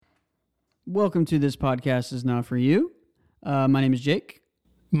Welcome to This Podcast Is Not For You. My name is Jake.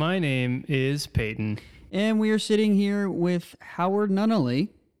 My name is Peyton. And we are sitting here with Howard Nunnally.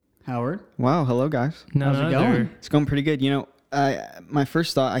 Howard. Wow, hello guys. How's it going? It's going pretty good. You know, my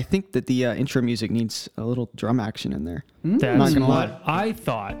first thought, I think that the intro music needs a little drum action in there. That's Not gonna what lie. I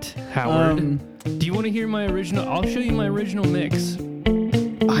thought, Howard. Do you want to hear my original? I'll show you my original mix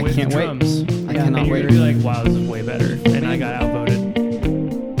I with can't drums. wait. I Yeah, cannot And you're wait. gonna be like, wow, this is way better. And I got outvoted.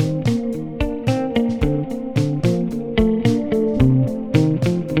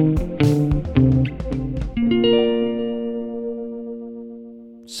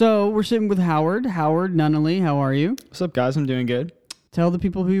 So we're sitting with Howard. Howard Nunnally, how are you? What's up, guys? I'm doing good. Tell the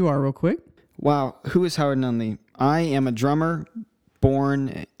people who you are real quick. Wow, who is Howard Nunley? I am a drummer,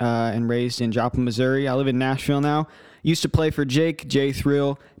 born and raised in Joplin, Missouri. I live in Nashville now. Used to play for Jake, Jay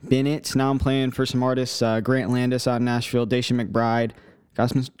Thrill, Bennett. Now I'm playing for some artists, Grant Landis out in Nashville, Dacia McBride. Got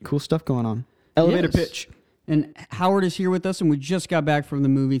some cool stuff going on. Elevator Yes. pitch. And Howard is here with us, and we just got back from the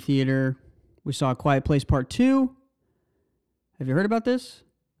movie theater. We saw A Quiet Place Part 2. Have you heard about this?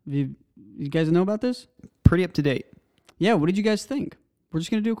 You guys know about this? Pretty up to date. Yeah, what did you guys think? We're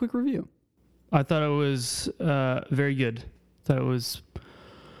just going to do a quick review. I thought it was very good. Thought it was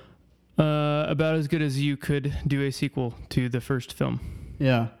about as good as you could do a sequel to the first film.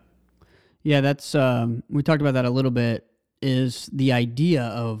 Yeah. Yeah, that's, we talked about that a little bit, is the idea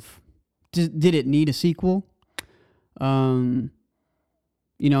of, did it need a sequel? And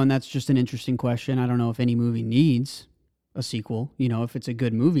that's just an interesting question. I don't know if any movie needs a sequel. If it's a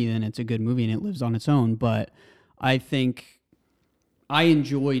good movie, then it's a good movie and it lives on its own. But I think I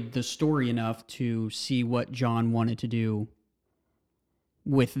enjoyed the story enough to see what John wanted to do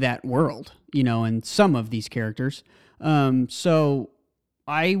with that world, and some of these characters. So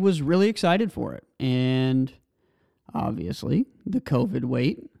I was really excited for it. And obviously the COVID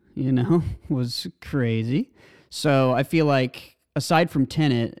wait, was crazy. So I feel like aside from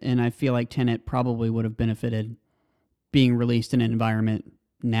Tenet, and I feel like Tenet probably would have benefited being released in an environment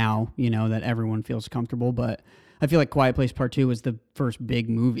now, that everyone feels comfortable. But I feel like Quiet Place Part 2 was the first big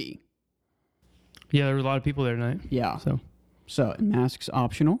movie. Yeah, there were a lot of people there tonight. Yeah. So And masks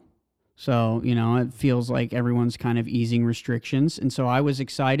optional. So, it feels like everyone's kind of easing restrictions. And so I was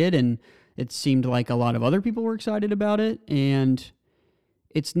excited, and it seemed like a lot of other people were excited about it. And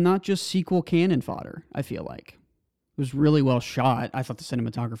it's not just sequel canon fodder, I feel like. It was really well shot. I thought the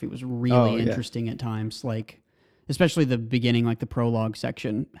cinematography was really interesting at times. Like, especially the beginning, like the prologue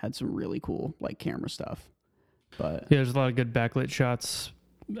section had some really cool, like, camera stuff. But yeah, there's a lot of good backlit shots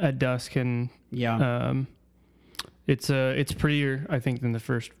at dusk, and yeah. It's prettier, I think, than the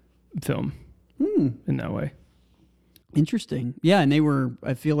first film in that way. Interesting. Yeah, and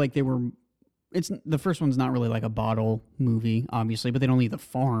I feel like the first one's not really like a bottle movie, obviously, but they don't leave the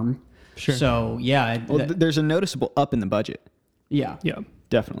farm. Sure. So, yeah. Well, there's a noticeable up in the budget. Yeah. Yeah.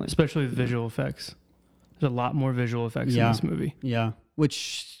 Definitely. Especially the visual effects. There's a lot more visual effects in this movie. Yeah.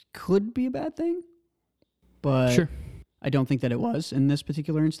 Which could be a bad thing, but Sure. I don't think that it was in this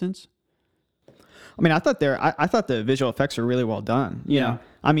particular instance. I mean, I thought the visual effects were really well done. You know?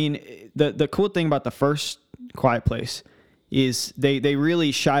 I mean, the cool thing about the first Quiet Place is they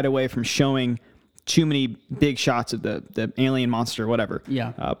really shied away from showing too many big shots of the alien monster or whatever.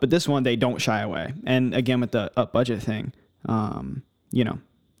 Yeah. But this one, they don't shy away. And again, with the up budget thing,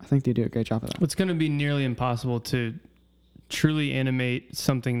 I think they do a great job of that. It's going to be nearly impossible to truly animate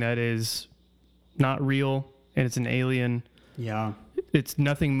something that is not real and it's an alien. Yeah. It's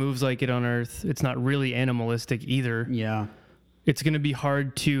nothing moves like it on Earth. It's not really animalistic either. Yeah. It's going to be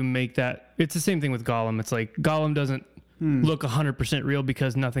hard to make that. It's the same thing with Gollum. It's like Gollum doesn't look 100% real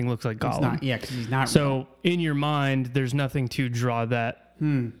because nothing looks like Gollum. It's not, yeah, because he's not real. So in your mind, there's nothing to draw that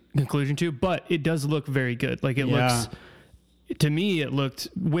conclusion to, but it does look very good. Like it looks, to me, it looked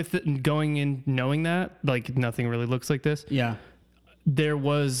with it going in knowing that, like nothing really looks like this. Yeah. There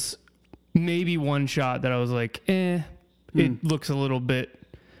was maybe one shot that I was like, it looks a little bit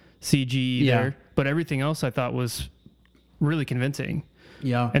CG there, but everything else I thought was really convincing.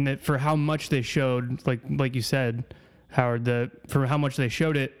 Yeah. And that for how much they showed, like you said, Howard, for how much they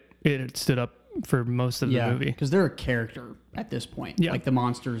showed it, it stood up for most of the movie. Because they're a character at this point. Yeah. Like the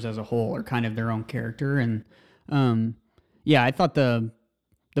monsters as a whole are kind of their own character. And I thought the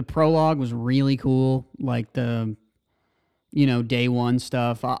prologue was really cool. Like the day one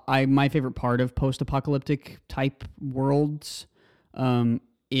stuff. My favorite part of post-apocalyptic type worlds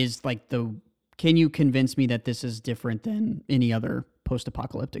is like can you convince me that this is different than any other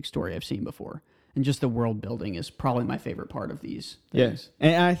post-apocalyptic story I've seen before? And just the world building is probably my favorite part of these things. Yeah.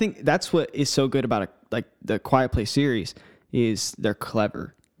 And I think that's what is so good about the Quiet Place series is they're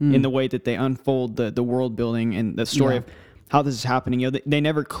clever. in the way that they unfold the world building and the story of how this is happening. You know, they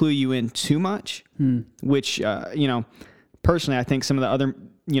never clue you in too much, which, you know, personally, I think some of the other,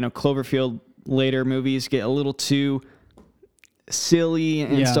 you know, Cloverfield later movies get a little too silly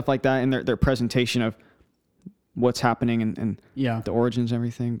and stuff like that in their presentation of what's happening and the origins and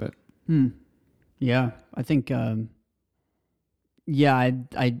everything. But yeah, I think I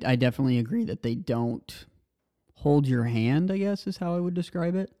definitely agree that they don't hold your hand, I guess is how I would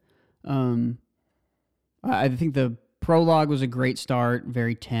describe it. I think the prologue was a great start,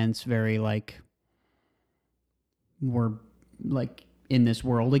 very tense, very like we're like in this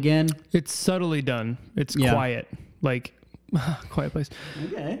world again. It's subtly done. It's quiet, like Quiet Place.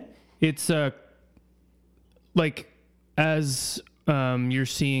 Okay. It's like as you're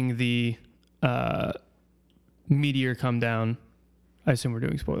seeing the meteor come down. I assume we're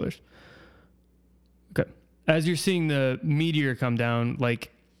doing spoilers. Okay. As you're seeing the meteor come down,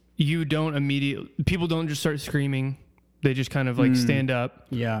 like people don't just start screaming. They just kind of like stand up.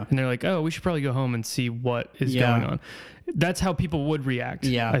 Yeah. And they're like, oh, we should probably go home and see what is going on. That's how people would react.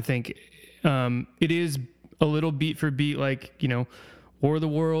 Yeah. I think it is a little beat for beat, like, you know, War of the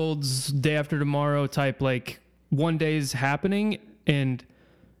Worlds, Day After Tomorrow type, like one day's happening and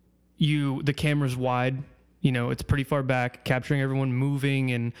the camera's wide. You know, it's pretty far back, capturing everyone moving,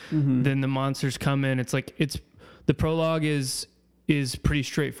 and then the monsters come in. It's like the prologue is pretty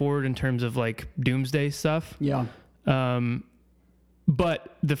straightforward in terms of like doomsday stuff. Yeah.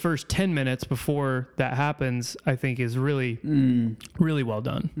 But the first 10 minutes before that happens, I think is really, really well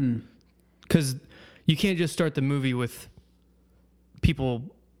done. Because you can't just start the movie with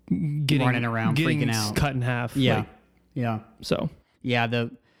people running around, freaking out, cut in half. Yeah. So. Yeah.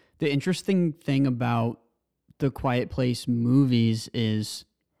 The interesting thing about the Quiet Place movies is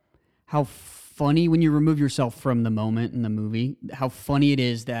how funny, when you remove yourself from the moment in the movie, how funny it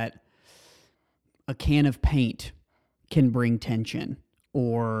is that a can of paint can bring tension.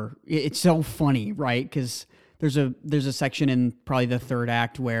 Or it's so funny, right? Because there's a section in probably the third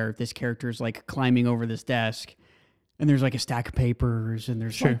act where this character is like climbing over this desk, and there's like a stack of papers, and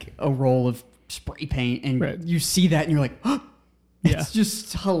there's like a roll of spray paint, and you see that, and you're like, oh! It's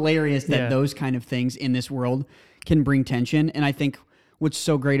just hilarious that those kind of things in this world can bring tension. And I think what's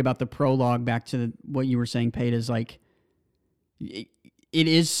so great about the prologue, back to what you were saying, Pate, is like it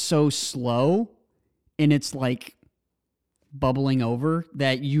is so slow, and it's like bubbling over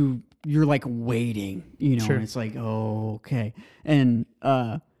that you're like waiting, you know, and it's like, oh, okay. And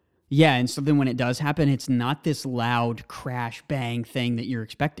and so then when it does happen, it's not this loud crash bang thing that you're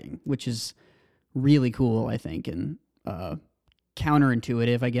expecting, which is really cool, I think, and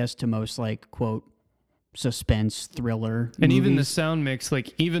counterintuitive, I guess, to most like quote suspense thriller and movies. Even the sound mix,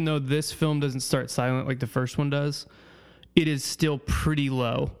 like even though this film doesn't start silent like the first one does, it is still pretty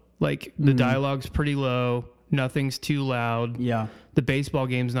low. Like the dialogue's pretty low, nothing's too loud. The baseball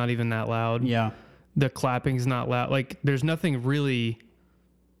game's not even that loud. The clapping's not loud. Like there's nothing really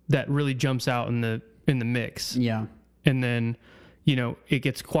that really jumps out in the mix. And then, you know, it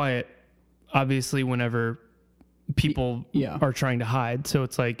gets quiet obviously whenever people are trying to hide. So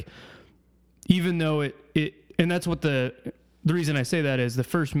it's like, even though it and that's what the reason I say that is the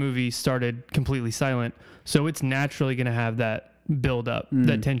first movie started completely silent. So it's naturally going to have that build up,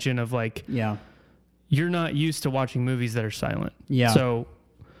 that tension of like, you're not used to watching movies that are silent. So,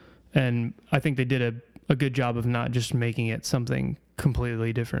 and I think they did a good job of not just making it something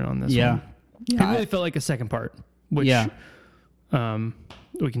completely different on this one. It really felt like a second part, which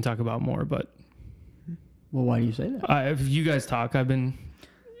we can talk about more, but. Well, why do you say that? If you guys talk, I've been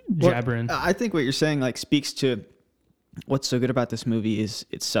jabbering. Well, I think what you're saying like speaks to what's so good about this movie is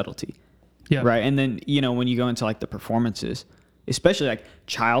its subtlety. Right. And then, you know, when you go into like the performances, especially like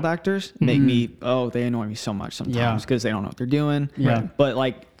child actors make me, they annoy me so much sometimes because they don't know what they're doing. But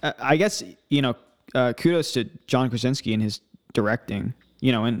like, I guess, you know, kudos to John Krasinski and his directing,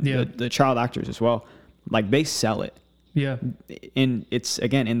 you know, and the child actors as well. Like they sell it. And it's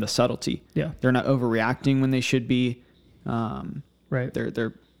again in the subtlety. They're not overreacting when they should be.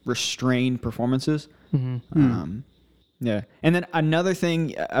 They're restrained performances. And then another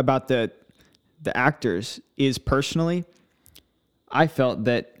thing about the actors is, personally, I felt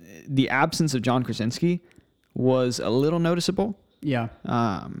that the absence of John Krasinski was a little noticeable.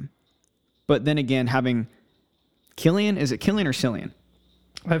 But then again, having Cillian, is it Cillian or Cillian?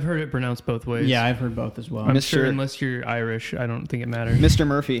 I've heard it pronounced both ways. Yeah, I've heard both as well. I'm sure unless you're Irish, I don't think it matters. Mr.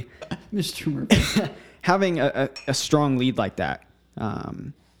 Murphy. Mr. Murphy. Having a strong lead like that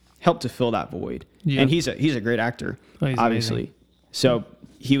helped to fill that void. And he's a great actor, obviously. Amazing. So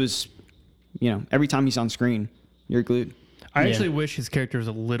he was, you know, every time he's on screen, you're glued. I actually wish his character was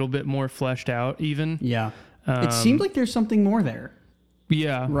a little bit more fleshed out even. Yeah. It seemed like there's something more there.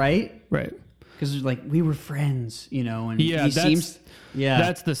 Yeah. Right? Right. Because like we were friends, you know, and Yeah, he seems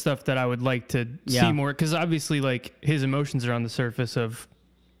that's the stuff that I would like to see more, because obviously like his emotions are on the surface of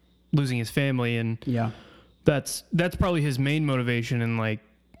losing his family, and that's probably his main motivation, and like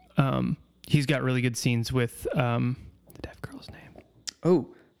he's got really good scenes with the deaf girl's name.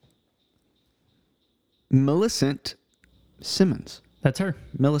 Oh, Millicent Simmons. That's her.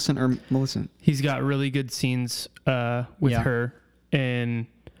 Millicent or Millicent. He's got really good scenes with her, and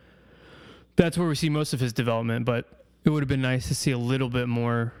that's where we see most of his development, but it would have been nice to see a little bit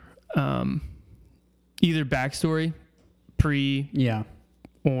more either backstory,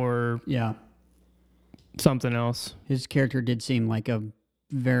 or something else. His character did seem like a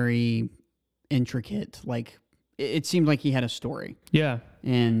very intricate, like it seemed like he had a story. Yeah.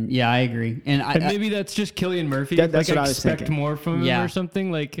 And I agree. And maybe that's just Cillian Murphy. That's like what I was expect thinking. more from him or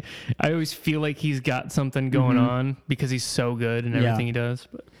something. Like I always feel like he's got something going on because he's so good in everything he does.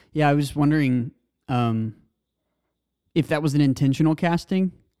 But I was wondering if that was an intentional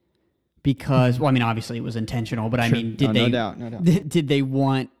casting, because well, I mean, obviously it was intentional, but I mean, no doubt. Did they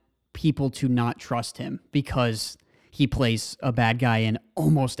want people to not trust him because he plays a bad guy in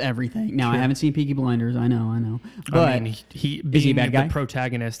almost everything? Now, I haven't seen Peaky Blinders. I know. But I mean, he being is he a bad guy? The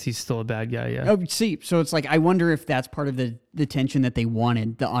protagonist, he's still a bad guy. Yeah. Oh, see, so it's like I wonder if that's part of the tension that they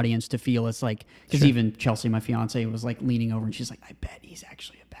wanted the audience to feel. It's like because even Chelsea, my fiance, was like leaning over and she's like, "I bet he's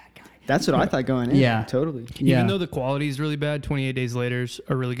actually a bad guy." That's what I thought going in. Yeah. Totally. Even though the quality is really bad, 28 Days Later is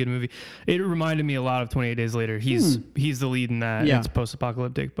a really good movie. It reminded me a lot of 28 Days Later. He's the lead in that. Yeah. It's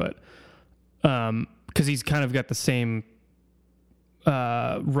post-apocalyptic, but because he's kind of got the same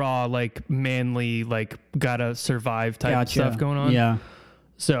raw, like manly, like gotta survive type stuff going on. Yeah.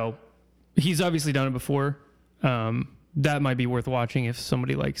 So he's obviously done it before. That might be worth watching if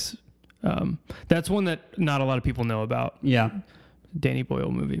somebody likes. That's one that not a lot of people know about. Yeah. Danny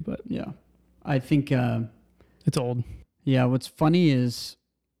Boyle movie, but I think it's old. Yeah, what's funny is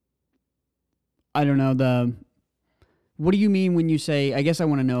I don't know what do you mean when you say, I guess I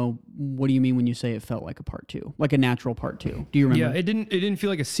want to know, what do you mean when you say it felt like a part 2? Like a natural part 2? Do you remember? Yeah, it didn't feel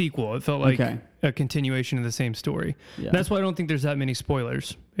like a sequel. It felt like a continuation of the same story. Yeah. That's why I don't think there's that many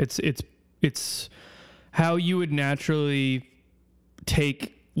spoilers. It's how you would naturally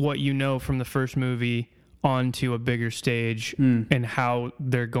take what you know from the first movie onto a bigger stage and how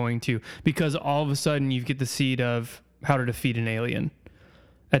they're going to, because all of a sudden you get the seed of how to defeat an alien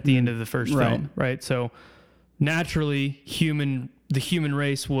at the end of the first film, right? So naturally the human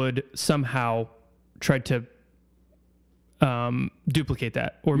race would somehow try to duplicate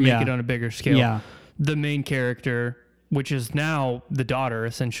that or make it on a bigger scale. Yeah. The main character, which is now the daughter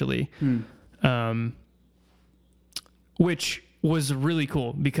essentially, which was really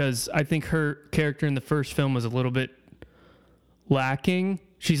cool because I think her character in the first film was a little bit lacking.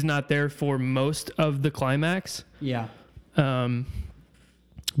 She's not there for most of the climax. Yeah.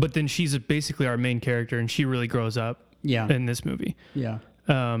 But then she's basically our main character, and she really grows up in this movie. Yeah.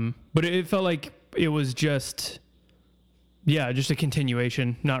 But it felt like it was just a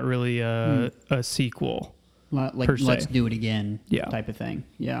continuation, not really a sequel. Like per se. Let's do it again Yeah. type of thing.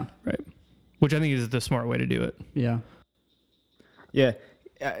 Yeah. Right. Which I think is the smart way to do it. Yeah. Yeah.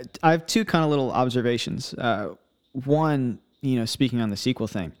 I have two kind of little observations. One, speaking on the sequel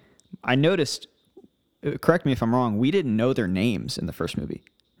thing, I noticed, correct me if I'm wrong, we didn't know their names in the first movie,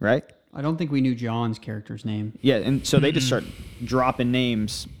 right? I don't think we knew John's character's name. Yeah, and so they just start dropping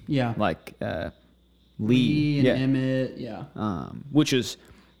names. Yeah. Like Lee and Emmett. Yeah. Which is,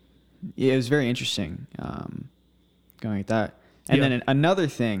 it was very interesting going at that. And then another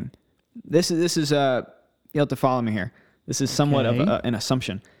thing, this is you'll have to follow me here. This is somewhat of an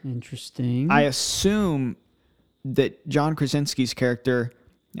assumption. Interesting. I assume that John Krasinski's character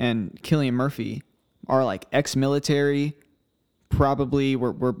and Cillian Murphy are like ex-military. Probably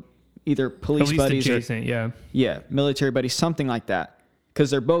we're either police At least buddies adjacent, or military buddies, something like that. Because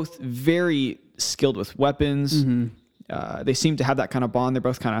they're both very skilled with weapons. Mm-hmm. They seem to have that kind of bond. They're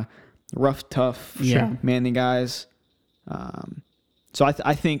both kind of rough, tough, manly guys. So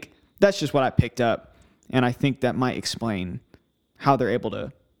I think that's just what I picked up. And I think that might explain how they're able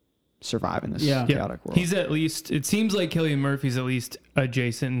to survive in this chaotic world. He's at least, it seems like Cillian Murphy's at least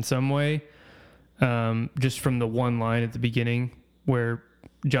adjacent in some way. Just from the one line at the beginning where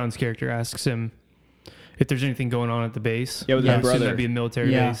John's character asks him if there's anything going on at the base. Yeah, with his brother. That'd be a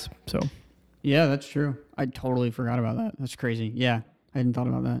military base. So. Yeah, that's true. I totally forgot about that. That's crazy. Yeah, I hadn't thought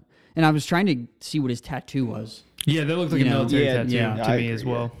about that. And I was trying to see what his tattoo was. Yeah, that looked like a military tattoo to me as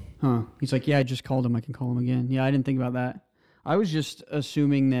well. Huh. He's like, yeah, I just called him. I can call him again. Yeah, I didn't think about that. I was just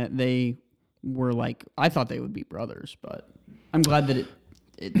assuming that they were like, I thought they would be brothers, but I'm glad that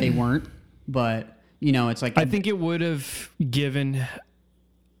they weren't. But, you know, it's like... I think it would have given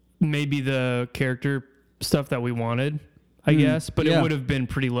maybe the character stuff that we wanted, I guess, but it would have been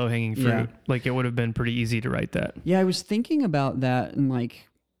pretty low-hanging fruit. Yeah. Like, it would have been pretty easy to write that. Yeah, I was thinking about that and, like,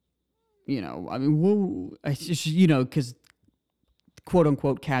 you know, I mean, whoa, I just, you know, because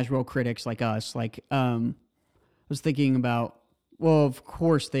quote-unquote casual critics like us, like, I was thinking about, well, of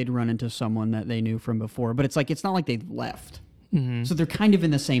course they'd run into someone that they knew from before, but it's like, it's not like they left. Mm-hmm. So they're kind of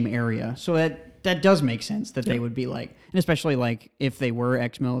in the same area. So that does make sense that they would be like, and especially like if they were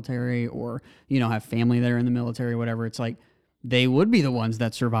ex-military or, you know, have family that are in the military or whatever, it's like they would be the ones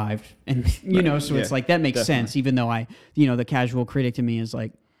that survived. And, you know, so it's like, that makes sense, even though you know, the casual critic to me is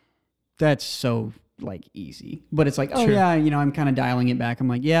like, that's so like easy. But it's like, oh yeah, you know, I'm kind of dialing it back. I'm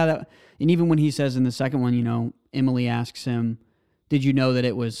like, yeah. And even when he says in the second one, you know, Emily asks him, did you know that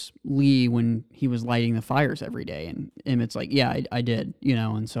it was Lee when he was lighting the fires every day? And Emmett's like, yeah, I did, you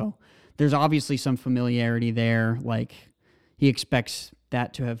know. And so there's obviously some familiarity there. Like he expects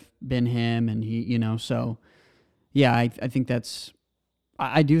that to have been him, and he, you know, so yeah, I think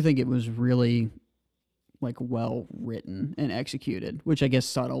I do think it was really like well written and executed, which I guess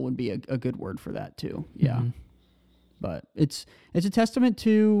subtle would be a good word for that too. Yeah. Mm-hmm. But it's a testament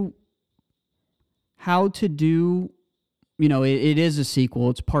to how to do, you know, it is a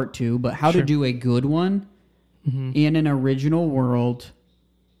sequel, it's part 2, but how to do a good one in an original world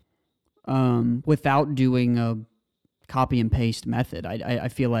without doing a copy and paste method. I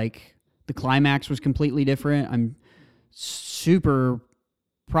feel like the climax was completely different. I'm super,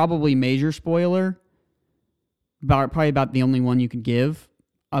 probably major spoiler, probably about the only one you could give,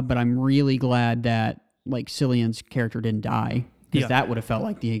 but I'm really glad that like Cillian's character didn't die, because that would have felt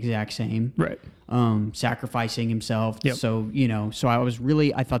like the exact same. Right. Sacrificing himself. Yep. So, you know,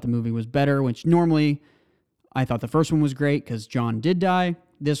 I thought the movie was better, which normally I thought the first one was great because John did die.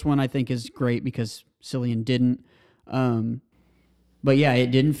 This one I think is great because Cillian didn't. But yeah,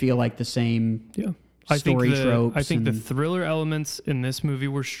 it didn't feel like the same story tropes. I think the thriller elements in this movie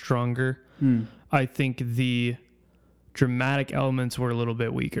were stronger. I think the dramatic elements were a little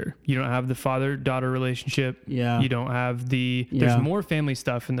bit weaker. You don't have the father-daughter relationship. Yeah. You don't have there's more family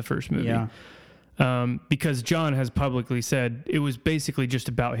stuff in the first movie. Yeah. Because John has publicly said it was basically just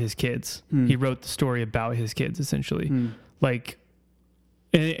about his kids. He wrote the story about his kids, essentially. Like,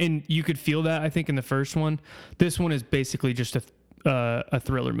 and you could feel that, I think, in the first one. This one is basically just a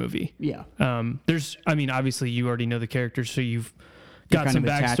thriller movie. Yeah. Obviously you already know the characters, so you've got some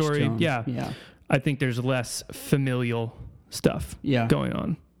backstory. Yeah. I think there's less familial stuff going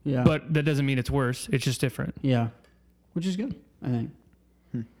on. Yeah. But that doesn't mean it's worse. It's just different. Yeah. Which is good, I think.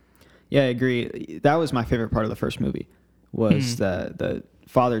 Yeah, I agree. That was my favorite part of the first movie, was the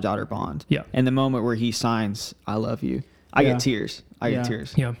father-daughter bond. Yeah. And the moment where he signs, I love you. I get tears. I get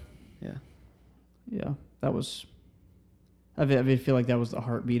tears. Yeah. Yeah. Yeah. That was... I feel like that was the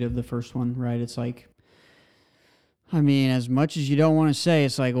heartbeat of the first one, right? It's like... I mean, as much as you don't want to say,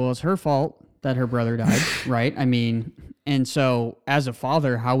 it's like, well, it's her fault that her brother died, right? I mean, and so as a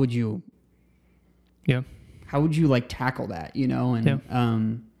father, how would you... Yeah. How would you, like, tackle that, you know?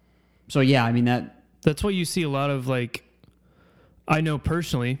 And, so, yeah, I mean, that's what you see a lot of, like, I know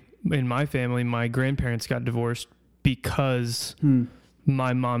personally, in my family, my grandparents got divorced because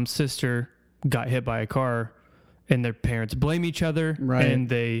my mom's sister got hit by a car and their parents blame each other. Right.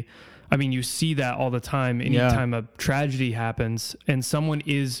 And you see that all the time. Anytime a tragedy happens and someone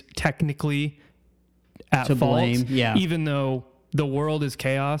is technically at fault, blame. Yeah. Even though the world is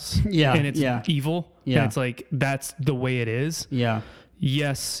chaos and it's evil. Yeah. And it's like, that's the way it is. Yeah.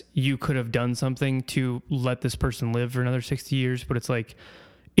 Yes, you could have done something to let this person live for another 60 years, but it's like,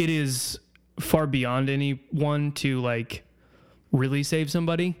 it is far beyond anyone to like really save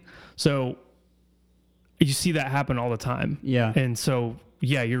somebody. So you see that happen all the time. Yeah. And so,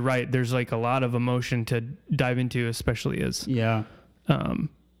 yeah, you're right. There's like a lot of emotion to dive into, especially as, you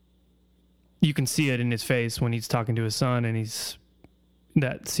can see it in his face when he's talking to his son and he's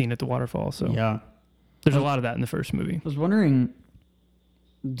that scene at the waterfall. So there's a lot of that in the first movie. I was wondering,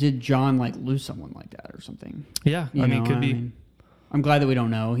 did John like lose someone like that or something? Yeah, could be. I'm glad that we don't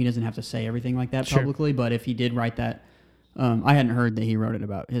know. He doesn't have to say everything like that publicly, but if he did write that, I hadn't heard that he wrote it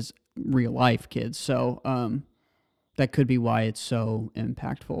about his real life kids. So that could be why it's so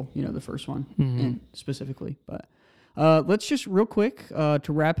impactful, you know, the first one and specifically. But let's just real quick to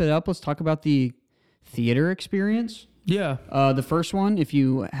wrap it up, let's talk about the theater experience. Yeah. The first one, if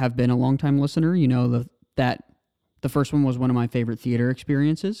you have been a longtime listener, you know that the first one was one of my favorite theater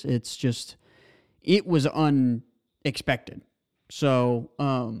experiences. It was unexpected. So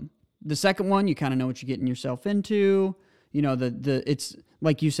the second one, you kind of know what you're getting yourself into. You know, it's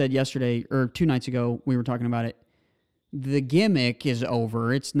like you said yesterday or 2 nights ago, we were talking about it. The gimmick is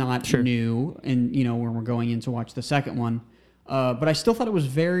over. It's not new. And, you know, when we're going in to watch the second one. But I still thought it was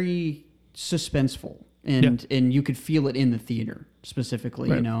very suspenseful. And you could feel it in the theater specifically,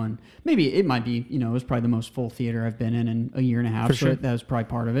 you know, and maybe it might be, you know, it was probably the most full theater I've been in a year and a half. So that was probably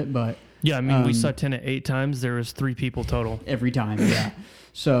part of it. But yeah, I mean, we saw Tenet 8 times. There was 3 people total. Every time, yeah.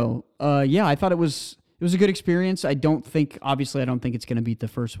 So, yeah, I thought it was a good experience. I don't think it's going to beat the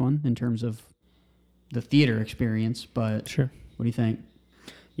first one in terms of the theater experience, but what do you think?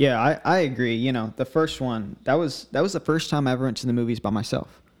 Yeah, I agree. You know, the first one, that was the first time I ever went to the movies by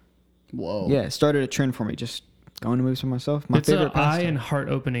myself. Whoa. Yeah, it started a trend for me, just going to movies by myself. It's an eye and heart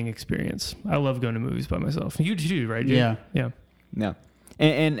opening experience. I love going to movies by myself. You too, right, Jake? Yeah. Yeah. Yeah.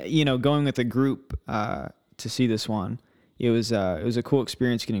 And you know, going with a group to see this one, it was a cool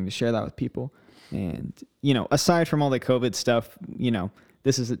experience getting to share that with people. And, you know, aside from all the COVID stuff, you know,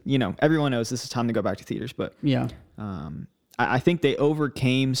 this is, you know, everyone knows this is time to go back to theaters, but yeah, I think they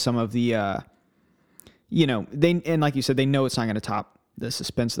overcame some of the, you know, and like you said, they know it's not going to top the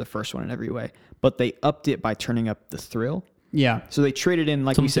suspense of the first one in every way, but they upped it by turning up the thrill. Yeah. So they traded in,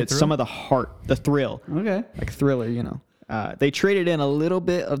 like we said, some of the heart, the thrill. Okay. Like Thriller, you know. They traded in a little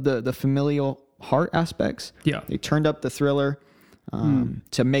bit of the familial heart aspects. Yeah. They turned up the thriller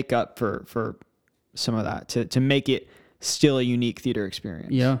to make up for some of that, to make it still a unique theater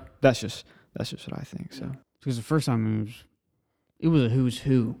experience. Yeah. That's just what I think. So because the first time it was a who's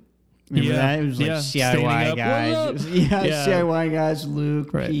who. Remember that? It was like CIY guys. CIY guys,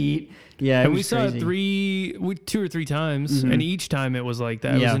 Luke, Pete. Yeah, and we saw it 2 or 3 times, and each time it was like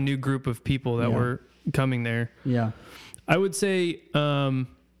that. It was a new group of people that were coming there. Yeah. I would say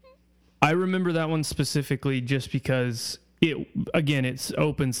I remember that one specifically just because it's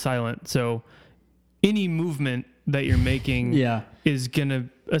open silent. So any movement that you're making is going to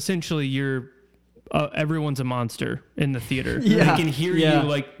essentially everyone's a monster in the theater. Yeah. They can hear you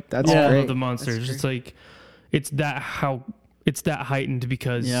like that's all great. of the monsters. It's like it's that heightened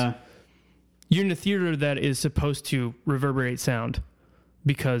because you're in a theater that is supposed to reverberate sound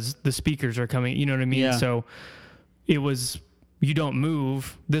because the speakers are coming. You know what I mean? Yeah. So it was you don't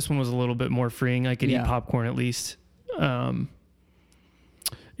move. This one was a little bit more freeing. I could eat popcorn at least. In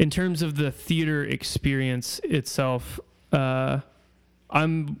terms of the theater experience itself,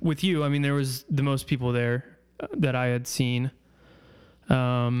 I'm with you. I mean, there was the most people there that I had seen.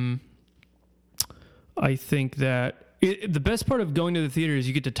 I think that the best part of going to the theater is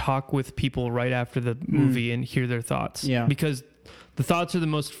you get to talk with people right after the movie and hear their thoughts. Yeah. Because the thoughts are the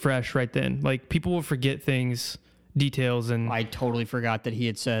most fresh right then. Like, people will forget details, and I totally forgot that he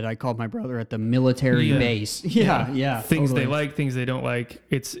had said I called my brother at the military base. Yeah. Things they like, things they don't like.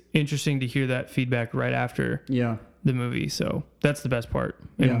 It's interesting to hear that feedback right after the movie. So that's the best part.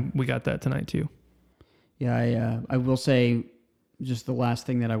 And we got that tonight too. Yeah, I will say just the last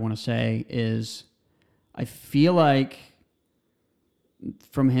thing that I want to say is I feel like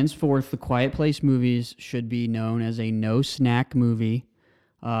from henceforth the Quiet Place movies should be known as a no snack movie.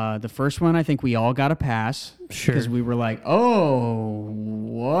 The first one, I think we all got a pass because we were like, oh,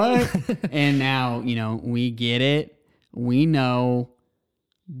 what? And now, you know, we get it. We know.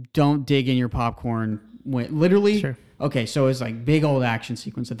 Don't dig in your popcorn. Literally. Okay, so it's like big old action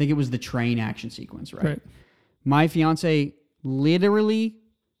sequence. I think it was the train action sequence, right? My fiance literally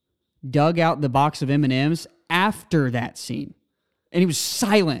dug out the box of M&Ms after that scene. And he was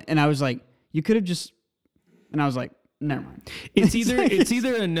silent. And I was like, you could have just... And I was like, never mind. It's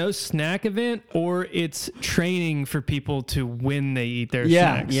either a no snack event or it's training for people to when they eat their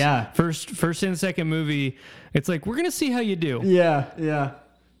snacks. Yeah. First and second movie, it's like, we're going to see how you do. Yeah.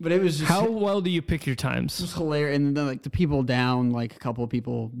 But it was just... How well do you pick your times? It was hilarious. And then, like, the people down, like, a couple of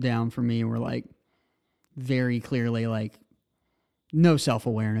people down from me were, like, very clearly, like, no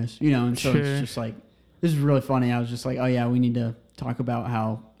self-awareness, you know? And so it's just, like, this is really funny. I was just like, oh, yeah, we need to talk about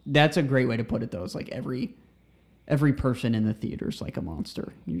how... That's a great way to put it, though. It's like every person in the theater is like a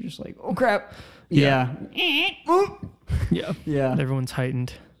monster. You're just like, oh, crap. Yeah. Yeah. Everyone's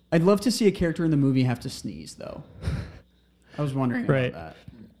heightened. I'd love to see a character in the movie have to sneeze, though. I was wondering about that.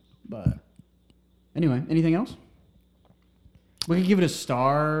 But anyway, anything else? We could give it a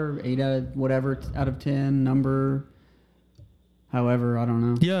star, 8 out of 10 number. However, I don't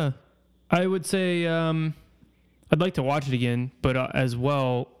know. Yeah. I would say I'd like to watch it again, but as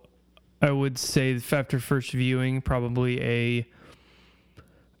well, I would say after first viewing, probably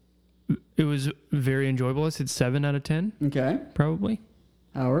it was very enjoyable. I said 7 out of 10. Okay. Probably.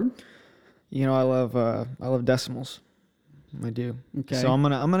 Howard? You know, I love decimals. I do. Okay. So I'm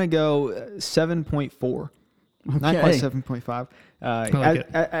gonna go 7.4. Okay. Not quite 7.5.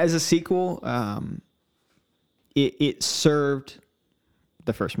 As a sequel, it served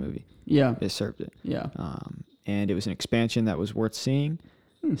the first movie. Yeah. It served it. Yeah. And it was an expansion that was worth seeing.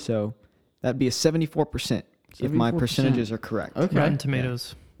 So that'd be a 74%. If my 74%. percentages are correct. Okay. Rotten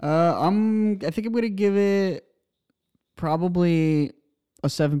Tomatoes. I think I'm gonna give it probably a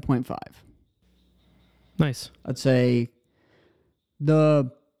 7.5. Nice. I'd say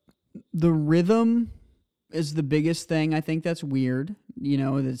the rhythm is the biggest thing. I think that's weird. You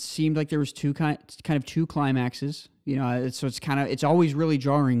know, it seemed like there was two climaxes. You know, it's always really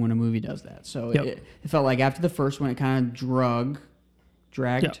jarring when a movie does that. So Yep. it felt like after the first one, it kind of drugged.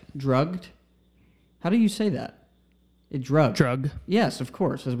 How do you say that? It drugged. Drug. Yes, of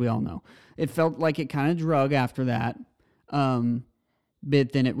course, as we all know. It felt like it kind of drug after that.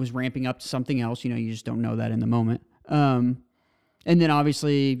 But then it was ramping up to something else. You know, you just don't know that in the moment. And then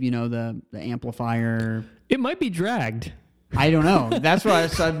obviously, you know, the amplifier. It might be dragged. I don't know. That's why I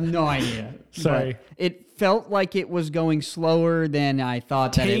have no idea. Sorry. But it felt like it was going slower than I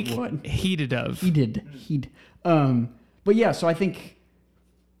thought that it would. Heated of. Heated. But yeah, so I think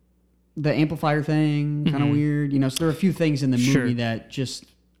the amplifier thing, kind of weird. You know, so there are a few things in the movie that just,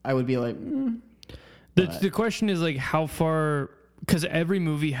 I would be like, The question is like how far, because every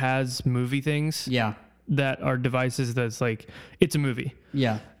movie has movie things. Yeah. That are devices that's like, it's a movie.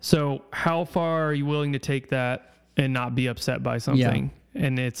 Yeah. So how far are you willing to take that and not be upset by something? Yeah.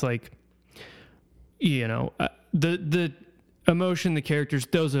 And it's like, you know, the emotion, the characters,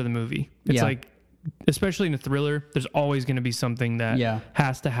 those are the movie. It's like, especially in a thriller, there's always going to be something that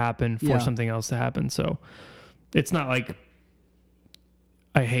has to happen for something else to happen. So it's not like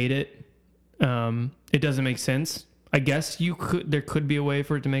I hate it. It doesn't make sense. I guess there could be a way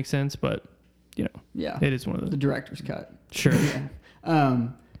for it to make sense, but you know, it is one of the director's cut. Sure.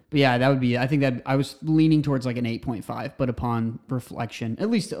 But yeah, that would be, I think that I was leaning towards like an 8.5, but upon reflection, at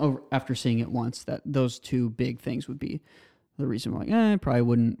least after seeing it once, that those two big things would be the reason why I probably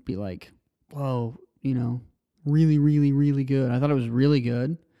wouldn't be like, whoa, you know, really, really, really good. I thought it was really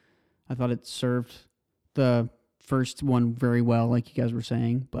good. I thought it served the first one very well, like you guys were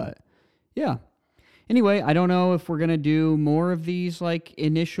saying, but yeah. Anyway, I don't know if we're going to do more of these like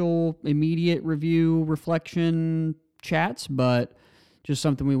initial, immediate review, reflection chats, but just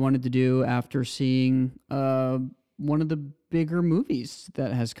something we wanted to do after seeing one of the bigger movies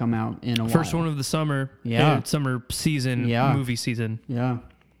that has come out in a while. First one of the summer. Yeah. Summer season, movie season. Yeah.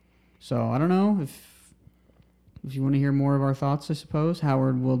 So I don't know if you want to hear more of our thoughts, I suppose.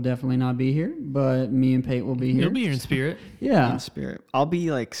 Howard will definitely not be here, but me and Pate will be here. He'll be here in spirit. Yeah. In spirit. I'll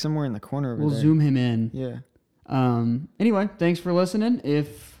be like somewhere in the corner over there. We'll zoom him in. Yeah. Anyway, thanks for listening.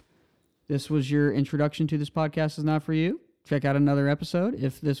 If this was your introduction to this podcast is not for you, check out another episode.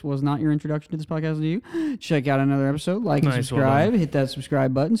 If this was not your introduction to this podcast to you, check out another episode. Like and subscribe. Hit that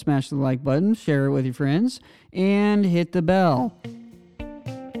subscribe button. Smash the like button. Share it with your friends. And hit the bell.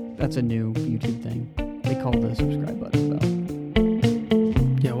 That's a new YouTube thing. They call the subscribe button bell.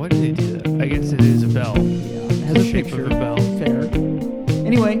 Yeah, why do they do that? I guess it is a bell. Yeah, it has a shape picture. Of a bell. Fair.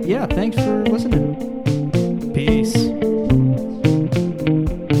 Anyway, yeah, thanks for listening.